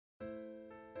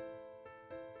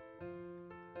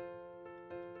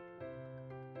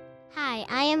Hi,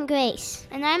 I am Grace,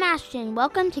 And I'm Ashton.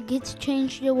 Welcome to Kids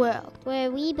Change the World.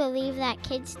 where we believe that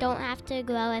kids don't have to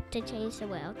grow up to change the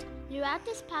world. Throughout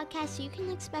this podcast, you can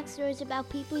expect stories about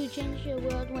people who changed the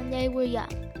world when they were young.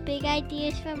 Big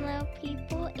ideas from little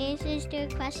people, answers to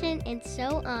a question, and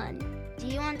so on. Do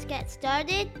you want to get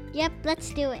started? Yep,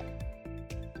 let's do it.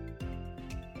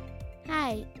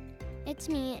 Hi, it's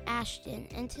me, Ashton,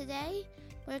 and today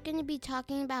we're going to be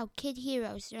talking about kid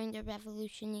heroes during the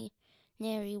Revolutionary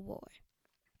War.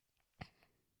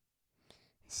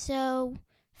 So,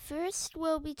 first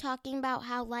we'll be talking about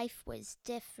how life was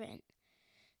different.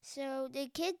 So, the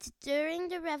kids during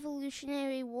the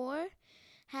Revolutionary War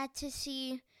had to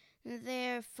see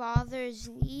their fathers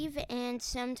leave, and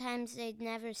sometimes they'd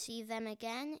never see them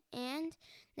again, and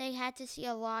they had to see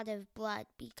a lot of blood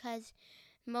because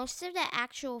most of the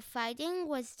actual fighting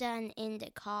was done in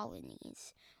the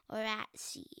colonies or at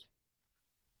sea.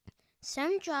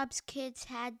 Some jobs kids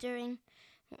had during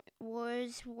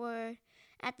wars were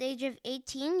at the age of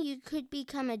 18, you could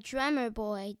become a drummer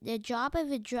boy. The job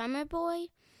of a drummer boy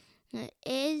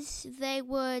is they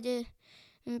would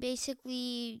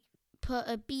basically put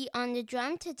a beat on the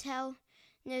drum to tell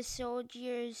the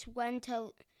soldiers when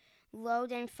to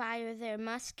load and fire their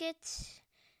muskets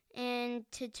and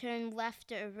to turn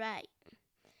left or right.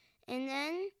 And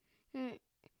then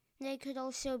they could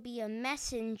also be a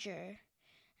messenger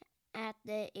at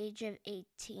the age of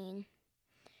 18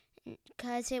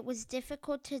 because it was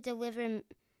difficult to deliver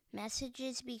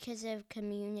messages because of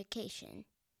communication,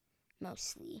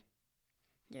 mostly,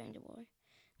 during the war.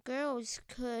 Girls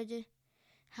could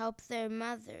help their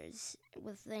mothers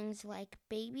with things like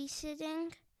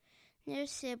babysitting their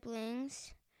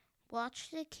siblings,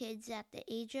 watch the kids at the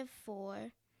age of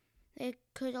 4. They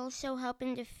could also help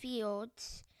in the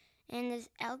fields, and the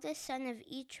eldest son of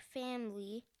each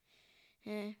family,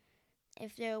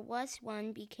 if there was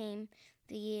one, became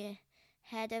the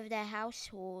head of the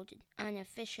household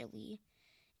unofficially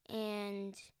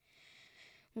and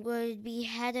would be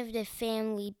head of the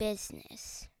family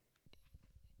business.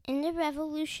 In the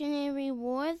Revolutionary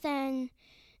War, then,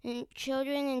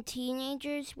 children and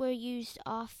teenagers were used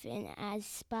often as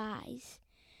spies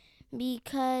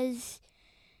because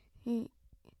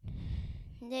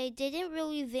they didn't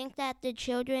really think that the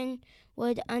children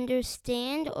would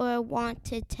understand or want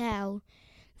to tell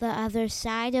the other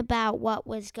side about what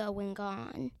was going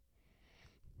on.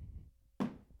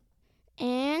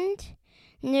 And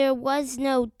there was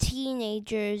no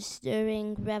teenagers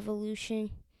during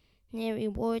Revolutionary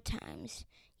War times.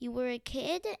 You were a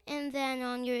kid, and then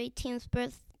on your 18th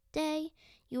birthday,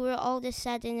 you were all of a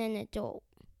sudden an adult.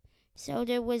 So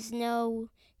there was no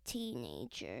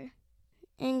teenager.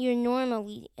 And you're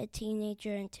normally a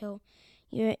teenager until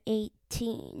you're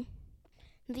 18.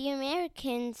 The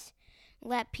Americans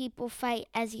let people fight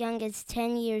as young as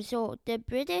 10 years old. The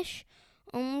British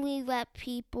only let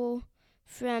people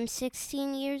from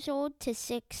 16 years old to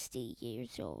 60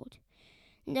 years old.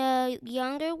 The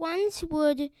younger ones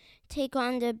would take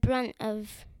on the brunt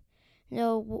of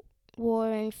the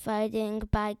war and fighting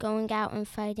by going out and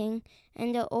fighting,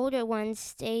 and the older ones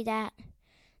stayed at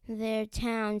their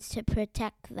towns to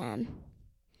protect them.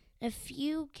 A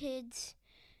few kids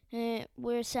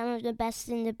were some of the best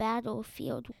in the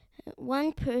battlefield.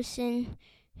 One person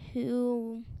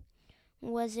who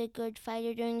was a good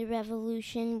fighter during the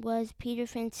Revolution was Peter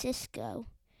Francisco.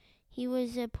 He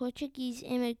was a Portuguese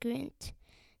immigrant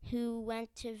who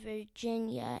went to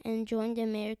Virginia and joined the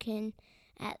American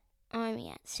Army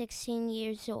at 16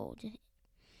 years old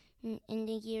in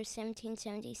the year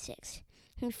 1776.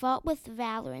 He fought with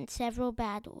valor in several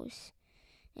battles,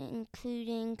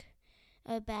 including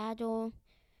a battle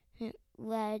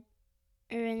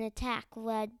an attack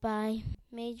led by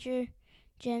Major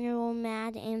General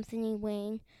Mad Anthony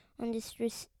Wayne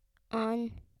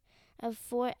on a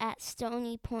fort at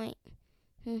Stony Point.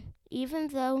 Even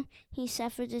though he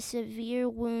suffered a severe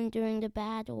wound during the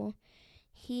battle,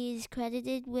 he is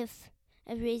credited with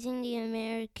raising the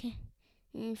American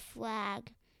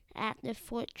flag at the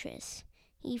fortress.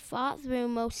 He fought through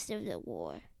most of the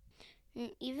war.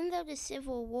 Even though the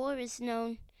Civil War is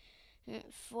known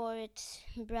for its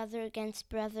brother against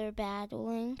brother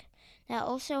battling, that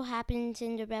also happens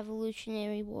in the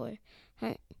Revolutionary War.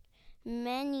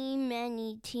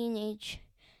 Many teenage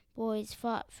boys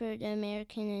fought for the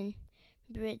American and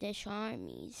British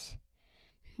armies.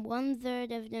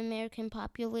 1/3 of the American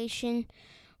population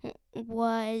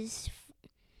was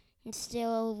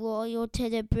still loyal to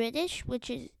the British, which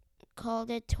is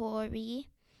called a Tory.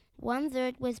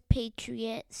 1/3 was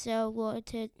patriot, so loyal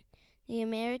to the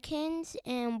Americans,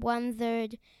 and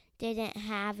 1/3 didn't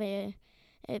have an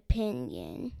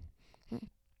opinion.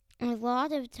 a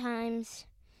lot of times,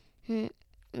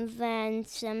 then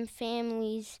some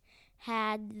families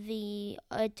had the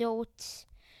adults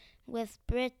with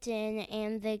Britain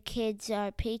and the kids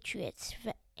are patriots,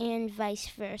 and vice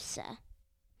versa.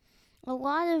 A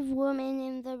lot of women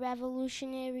in the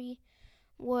Revolutionary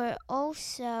War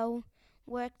also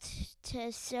worked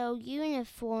to sew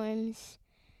uniforms,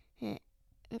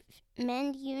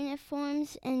 mend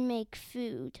uniforms, and make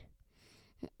food.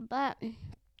 But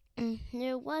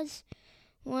there was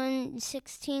one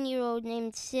 16-year-old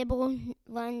named Sybil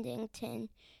Ludington.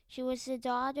 She was the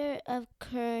daughter of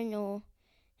Colonel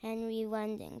Henry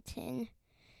Ludington,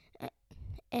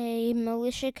 a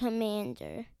militia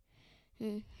commander.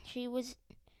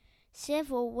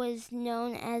 Sybil was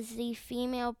known as the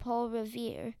female Paul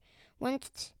Revere.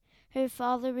 Once her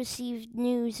father received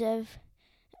news of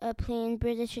a planned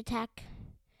British attack,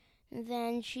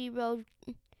 then she rode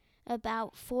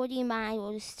about 40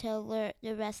 miles to alert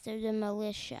the rest of the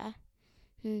militia.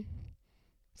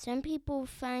 Some people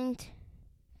find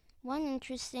one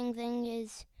interesting thing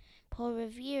is Paul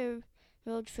Revere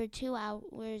rode for 2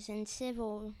 hours and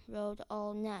Sybil rode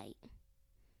all night.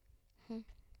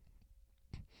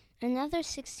 Another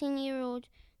 16-year-old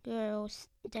girl,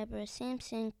 Deborah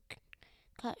Sampson,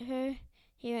 cut her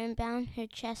hair and bound her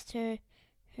chest, and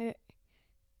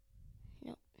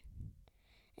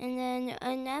then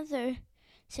another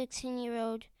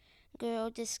 16-year-old girl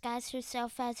disguised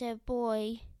herself as a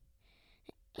boy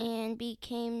and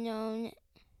became known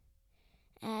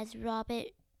as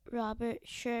Robert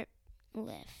Shurtliff.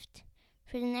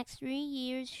 For the next 3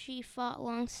 years, she fought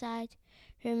alongside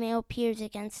her male peers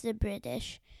against the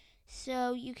British.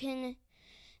 So you can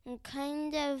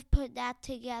kind of put that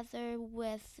together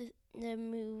with the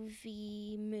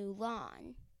movie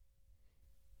Mulan.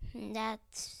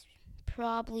 That's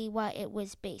probably what it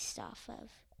was based off of.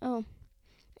 Oh,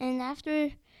 and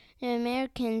after the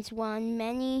Americans won,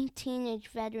 many teenage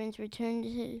veterans returned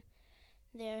to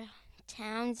their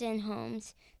towns and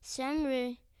homes. Some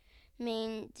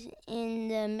remained in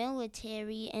the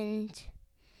military and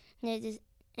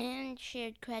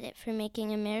shared credit for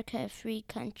making America a free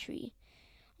country.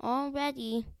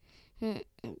 Already,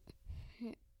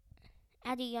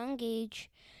 at a young age,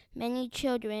 many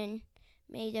children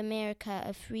made America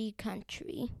a free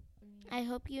country. I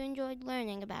hope you enjoyed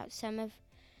learning about some of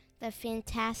the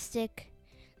fantastic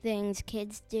things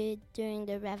kids did during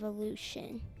the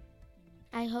Revolution.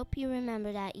 I hope you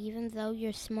remember that even though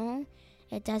you're small,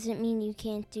 it doesn't mean you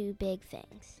can't do big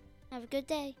things. Have a good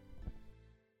day.